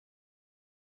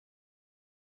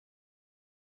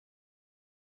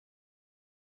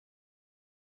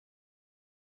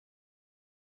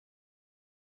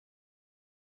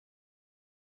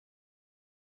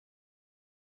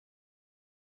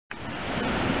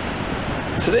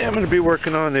Today I'm going to be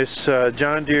working on this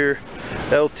John Deere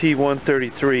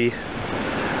LT133.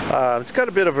 It's got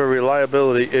a bit of a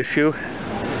reliability issue,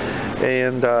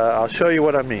 and I'll show you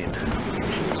what I mean.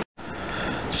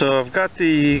 So I've got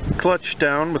the clutch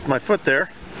down with my foot there,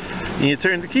 and you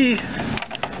turn the key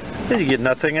and you get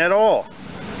nothing at all.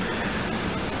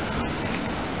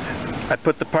 I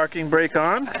put the parking brake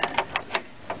on,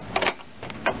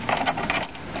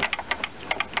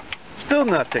 still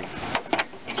nothing.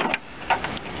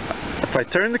 If I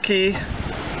turn the key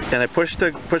and I push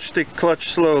the clutch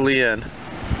slowly in,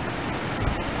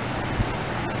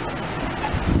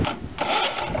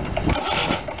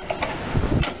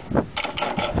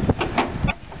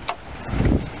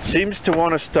 seems to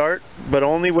want to start, but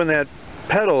only when that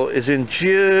pedal is in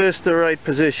just the right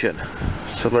position.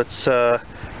 So let's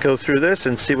go through this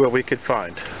and see what we could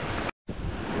find.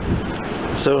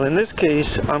 So in this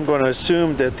case, I'm going to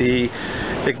assume that the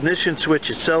ignition switch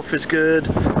itself is good.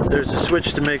 There's a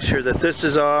switch to make sure that this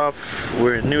is off.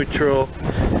 We're in neutral.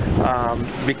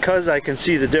 Because I can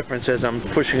see the difference as I'm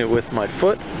pushing it with my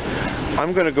foot,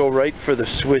 I'm going to go right for the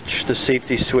switch, the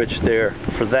safety switch there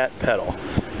for that pedal,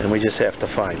 and we just have to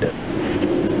find it.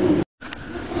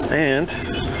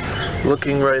 And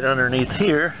looking right underneath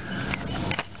here,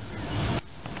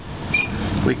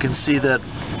 we can see that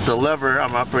the lever,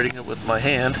 I'm operating it with my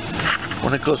hand,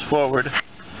 when it goes forward,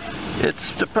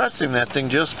 it's depressing that thing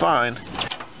just fine.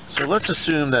 So let's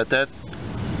assume that that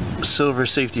silver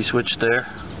safety switch there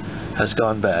has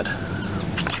gone bad.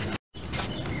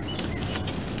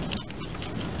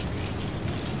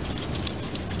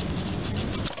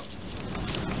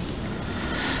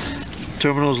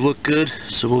 Terminals look good,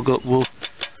 so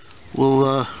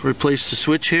we'll replace the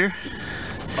switch here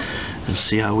and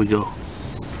see how we go.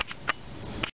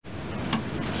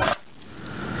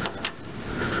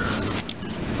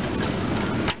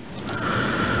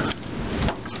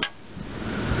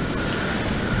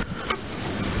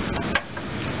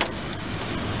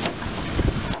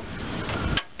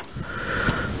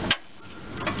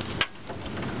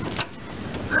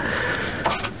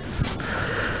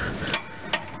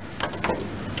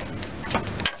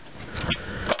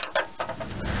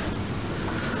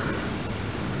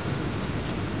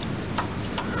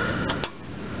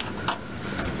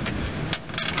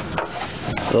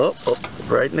 Oh,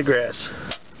 right in the grass.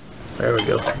 There we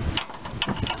go.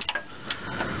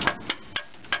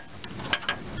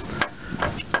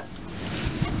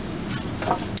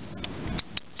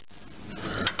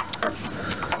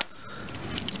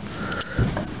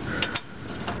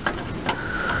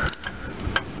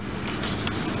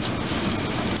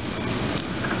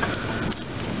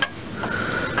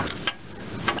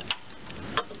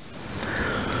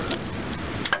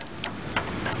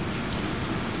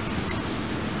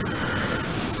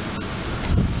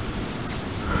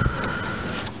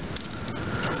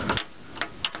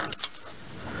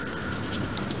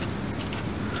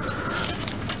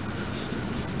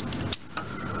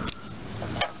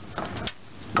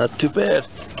 Not too bad.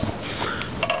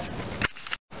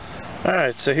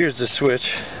 Alright, so here's the switch.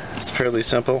 It's fairly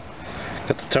simple.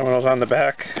 Got the terminals on the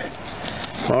back,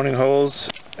 mounting holes,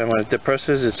 and when it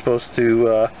depresses it's supposed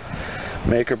to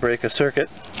make or break a circuit.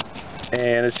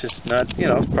 And it's just not, you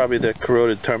know, probably the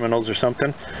corroded terminals or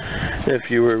something.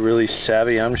 If you were really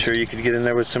savvy, I'm sure you could get in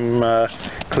there with some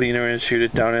cleaner and shoot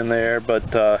it down in there, but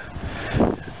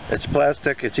it's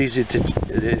plastic, it's easy to,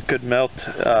 it could melt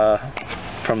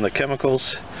from the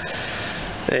chemicals,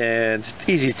 and it's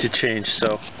easy to change,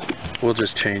 so we'll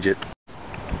just change it.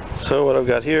 So what I've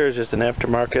got here is just an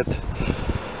aftermarket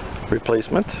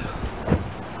replacement,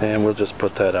 and we'll just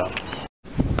put that on.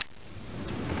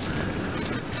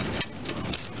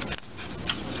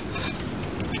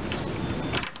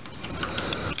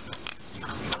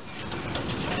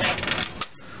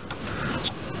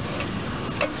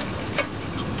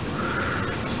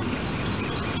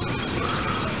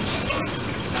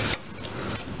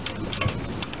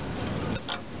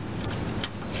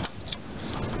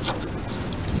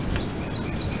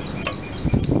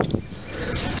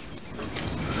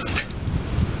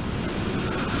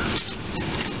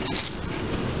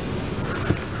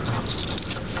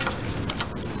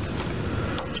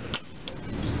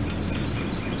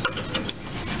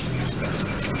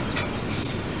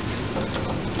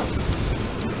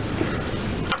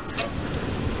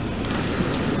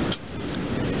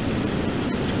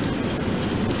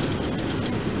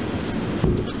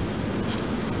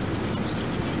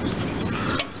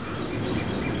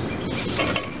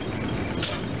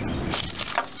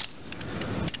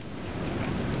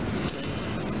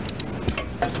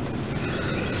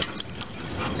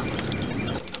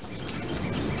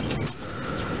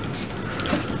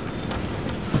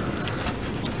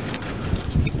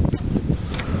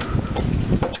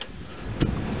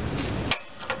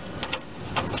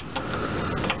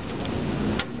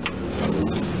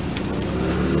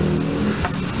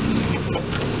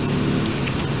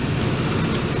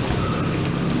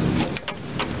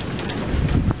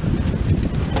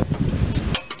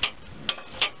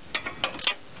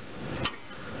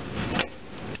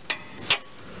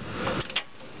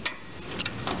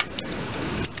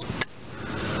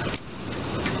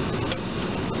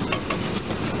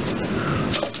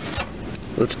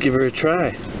 let's give her a try.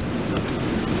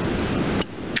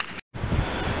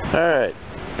 Alright,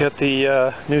 got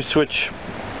the new switch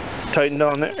tightened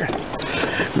on there.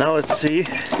 Now let's see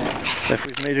if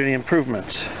we've made any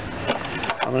improvements.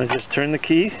 I'm going to just turn the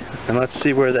key and let's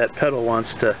see where that pedal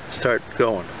wants to start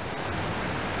going.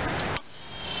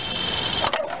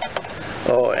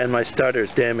 Oh, and my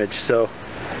starter's damaged, so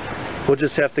we'll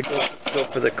just have to go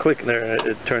for the click there.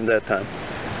 It turned that time.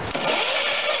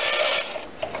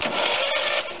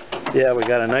 Yeah, we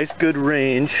got a nice good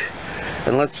range.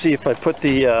 And let's see if I put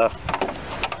the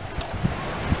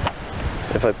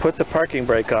parking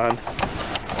brake on.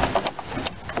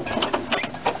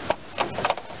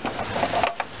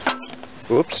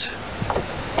 Oops.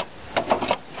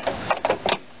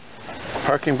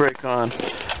 Parking brake on.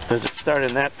 Does it start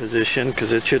in that position?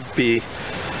 Because it should be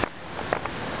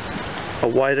a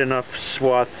wide enough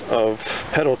swath of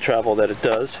pedal travel that it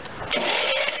does.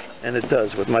 And it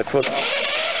does with my foot.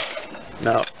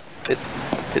 Now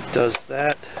it does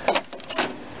that.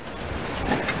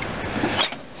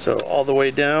 So all the way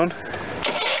down.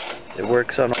 It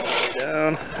works on all the way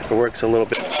down. It works a little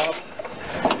bit up.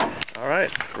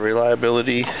 Alright,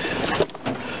 reliability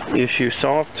issue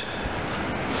solved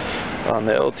on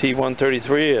the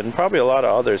LT133, and probably a lot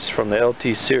of others from the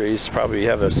LT series probably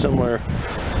have a similar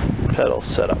pedal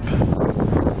setup.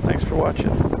 Thanks for watching.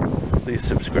 Please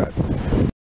subscribe.